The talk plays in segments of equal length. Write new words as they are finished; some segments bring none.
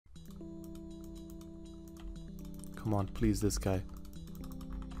Come on, please, this guy.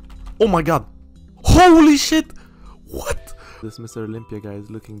 Oh my god! Holy shit! What? This Mr. Olympia guy is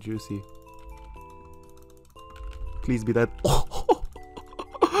looking juicy. Please be that. Oh.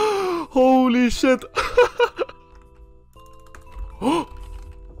 Holy shit!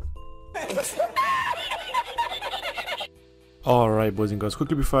 Alright, boys and girls,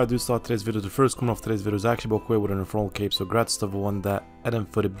 quickly before I do start today's video, the first comment of today's video is actually about with an infernal cape, so congrats to everyone that. And then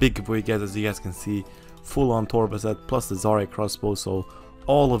for the big giveaway, guys, as you guys can see, full on Torba set plus the Zarya crossbow, so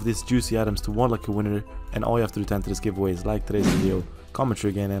all of these juicy items to one lucky winner. And all you have to do to enter this giveaway is like today's video, comment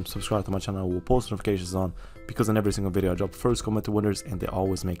your game name, subscribe to my channel, we'll post notifications on, because in every single video I drop first comment to winners and they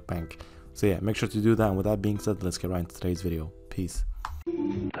always make bank. So yeah, make sure to do that, and with that being said, let's get right into today's video. Peace.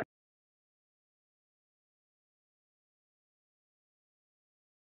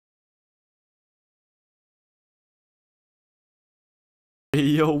 Hey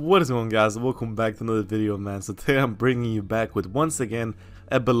yo, what is going on, guys? Welcome back to another video, man. So today I'm bringing you back with once again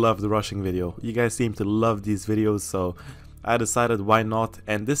a beloved rushing video. You guys seem to love these videos, so I decided why not.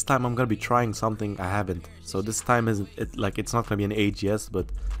 And this time I'm gonna be trying something I haven't. So this time it's not gonna be an AGS,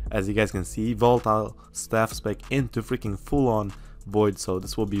 but as you guys can see, volatile staff spec into freaking full-on void. So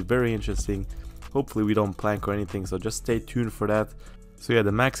this will be very interesting. Hopefully we don't plank or anything, so just stay tuned for that. So yeah,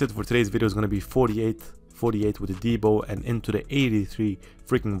 the max hit for today's video is gonna be 48 with the Debo and into the 83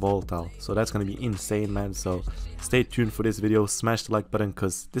 freaking volatile. So that's gonna be insane, man. So stay tuned for this video, smash the like button,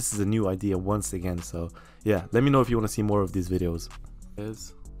 because this is a new idea once again. So yeah, let me know if you want to see more of these videos.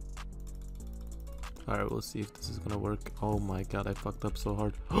 Alright, we'll see if this is gonna work. Oh my god, I fucked up so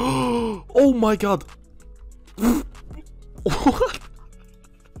hard. Oh my god. What?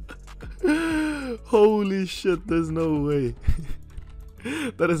 Holy shit, there's no way.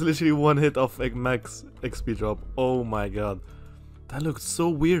 That is literally one hit of max XP drop. Oh my god. That looked so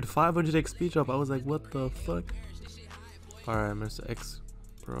weird. 500 XP drop. I was like, what the fuck? Alright, Mr. X.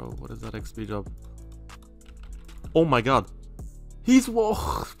 Bro, what is that XP drop? Oh my god. He's...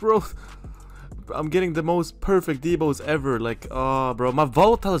 Whoa, bro. I'm getting the most perfect Debos ever. Like, oh, bro. My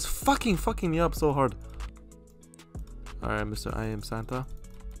volatile is fucking me up so hard. Alright, Mr. I am Santa.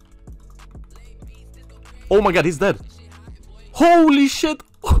 Oh my god, he's dead. Holy shit!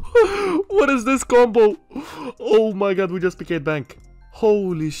 What is this combo? Oh my god, we just became bank.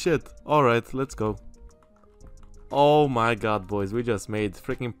 Holy shit. Alright, let's go. Oh my god, boys, we just made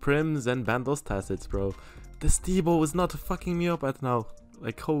freaking prims and bandos tacits, bro. This Debo is not fucking me up at now.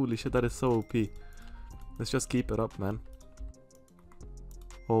 Like, holy shit, that is so OP. Let's just keep it up, man.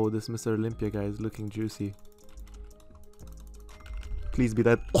 Oh, this Mr. Olympia guy is looking juicy. Please be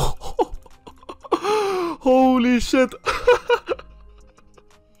that. Holy shit!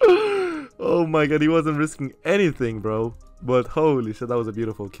 Oh my god, he wasn't risking anything, bro. But holy shit, that was a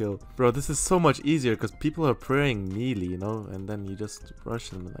beautiful kill. Bro, this is so much easier because people are praying melee, you know? And then you just rush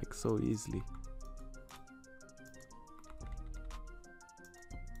them like so easily.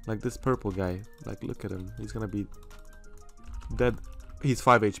 Like this purple guy. Like, look at him. He's gonna be dead. He's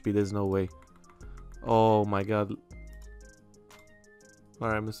 5 HP, there's no way. Oh my god.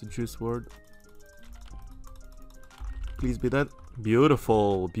 Alright, Mr. Juice Ward. Please be dead.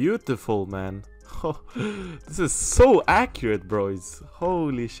 Beautiful, beautiful, man. Oh, this is so accurate, bro.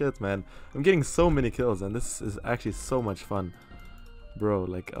 Holy shit, man. I'm getting so many kills and this is actually so much fun, bro.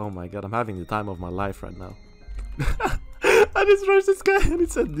 Like, oh my god, I'm having the time of my life right now. I just rushed this guy and he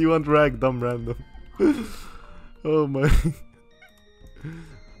said, do you want rag, dumb random? Oh my.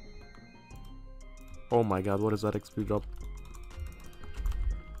 Oh my god, what is that XP drop?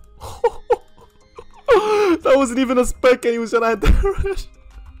 That wasn't even a spec and he was gonna rush.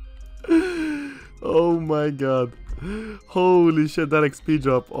 Oh my god. Holy shit, that XP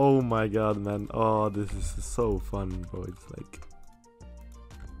drop. Oh my god, man. Oh, this is so fun, bro. It's like...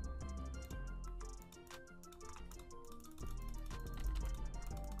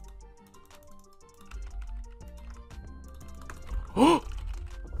 Oh!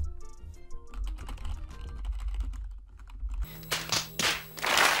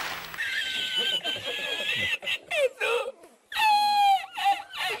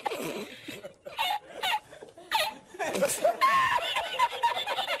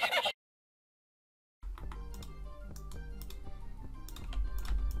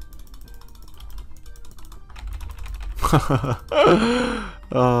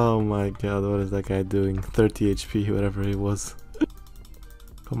 Oh my god, what is that guy doing? 30 HP, whatever he was.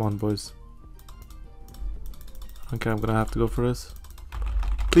 Come on, boys. Okay, I'm gonna have to go for this.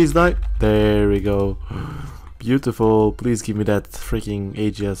 Please die. There we go. Beautiful. Please give me that freaking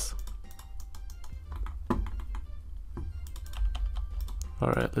AGS.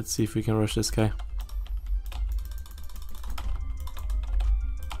 Alright, let's see if we can rush this guy.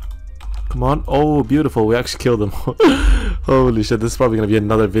 Come on. Oh, beautiful. We actually killed him. Holy shit. This is probably going to be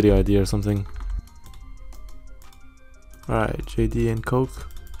another video idea or something. Alright, JD and Coke.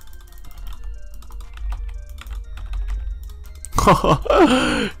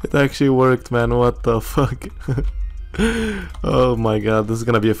 It actually worked, man. What the fuck? Oh my god. This is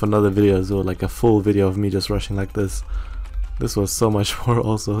going to be for another video as well. Like a full video of me just rushing like this. This was so much more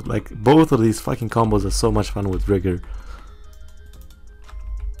also. Like, both of these fucking combos are so much fun with Rigger.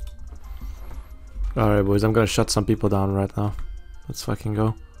 Alright boys, I'm gonna shut some people down right now. Let's fucking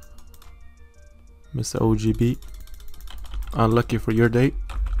go. Mr. OGB. Unlucky for your day.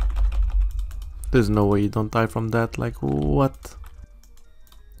 There's no way you don't die from that. Like, what?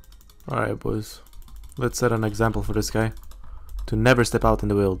 Alright boys. Let's set an example for this guy. To never step out in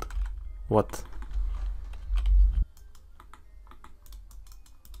the wild. What?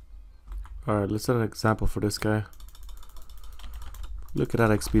 Alright, let's set an example for this guy. Look at that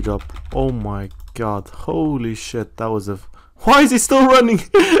XP drop. Oh my god. Holy shit. That was a... Why is he still running?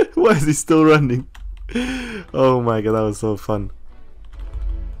 Why is he still running? Oh my god. That was so fun.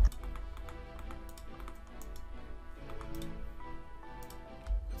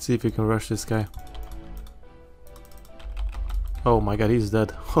 Let's see if we can rush this guy. Oh my god. He's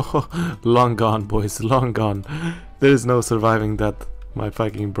dead. Long gone, boys. Long gone. There is no surviving that. My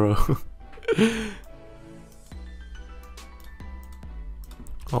fucking bro.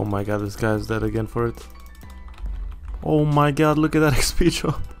 Oh my god, this guy's dead again for it. Oh my god, look at that XP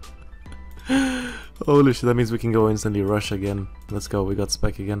drop. Holy shit, that means we can go instantly rush again. Let's go, we got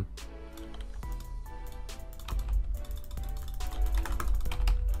spec again.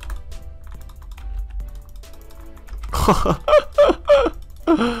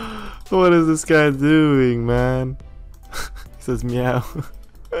 What is this guy doing, man? He says meow.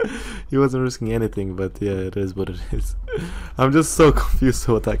 He wasn't risking anything, but yeah, it is what it is. I'm just so confused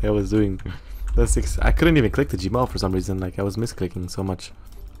what that guy was doing. I couldn't even click the Gmail for some reason, like I was misclicking so much.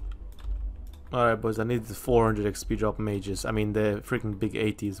 Alright boys, I need the 400 XP drop mages. I mean the freaking big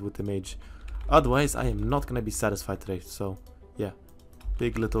 80s with the mage. Otherwise, I am not gonna be satisfied today, so yeah.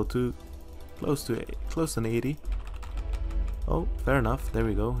 Big little 2, close to an 80. Oh, fair enough, there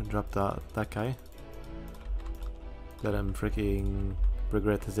we go, dropped that guy. Let him freaking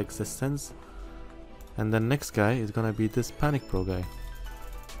regret his existence. And then next guy is gonna be this Panic Pro guy.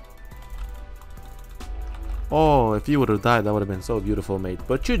 Oh, if you would have died, that would have been so beautiful, mate.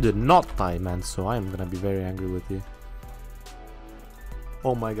 But you did not die, man, so I am gonna be very angry with you.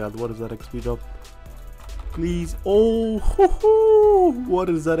 Oh my god, what is that XP drop? Please. Oh, hoo-hoo. What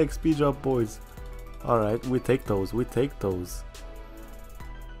is that XP drop, boys? Alright, we take those, we take those.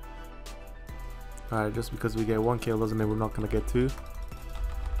 Alright, just because we get 1 kill doesn't mean we're not gonna get 2.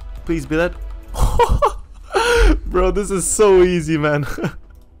 Please be that. Bro, this is so easy, man.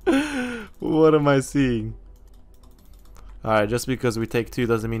 What am I seeing? Alright, just because we take 2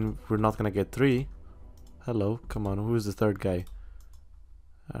 doesn't mean we're not gonna get 3. Hello, come on, who's the third guy?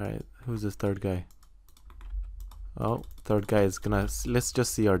 Alright, who's this third guy? Oh, third guy is gonna... Let's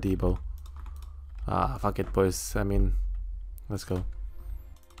just see our Debo. Ah, fuck it, boys. I mean, let's go.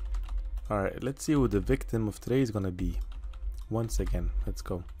 Alright, let's see who the victim of today is gonna be. Once again, let's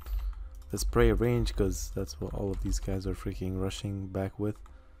go. Let's pray range, because that's what all of these guys are freaking rushing back with.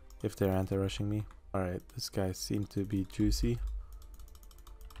 If they're anti-rushing me. Alright, this guy seemed to be juicy.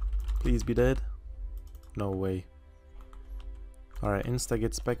 Please be dead. No way. Alright, insta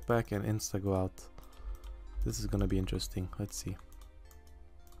get spec back and insta go out. This is gonna be interesting. Let's see.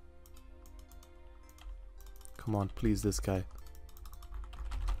 Come on, please, this guy.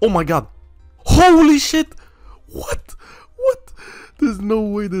 Oh my god! Holy shit! What? What? There's no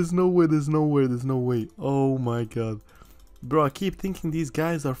way, there's no way, there's no way, there's no way. Oh my god. Bro, I keep thinking these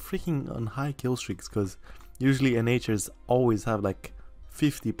guys are freaking on high kill streaks, because usually NHers always have like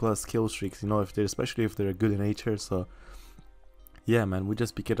 50 plus kill streaks, you know, if they're, especially if they're good in nature. So yeah, man, we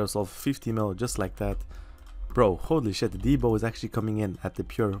just picked ourselves 50 mil just like that. Bro, holy shit, the Debo is actually coming in at the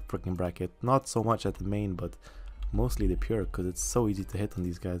pure freaking bracket. Not so much at the main, but mostly the pure, because it's so easy to hit on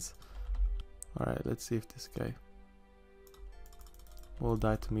these guys. Alright, let's see if this guy will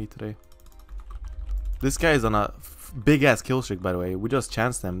die to me today. This guy is on a big ass kill streak, by the way. We just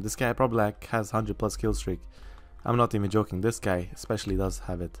chanced him. This guy probably like has 100 plus kill streak. I'm not even joking. This guy especially does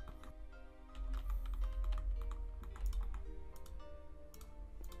have it.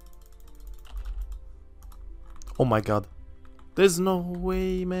 Oh my god. There's no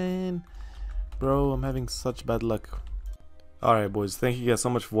way, man. Bro, I'm having such bad luck. Alright boys, thank you guys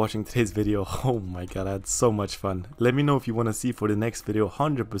so much for watching today's video. Oh my god, I had so much fun. Let me know if you want to see for the next video.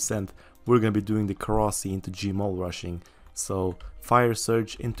 100% we're going to be doing the Karasi into Gmol rushing. So Fire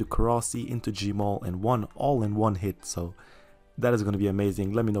Surge into Karasi into Gmaul and one all in one hit. So that is going to be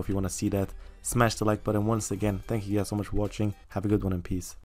amazing. Let me know if you want to see that. Smash the like button once again. Thank you guys so much for watching. Have a good one and peace.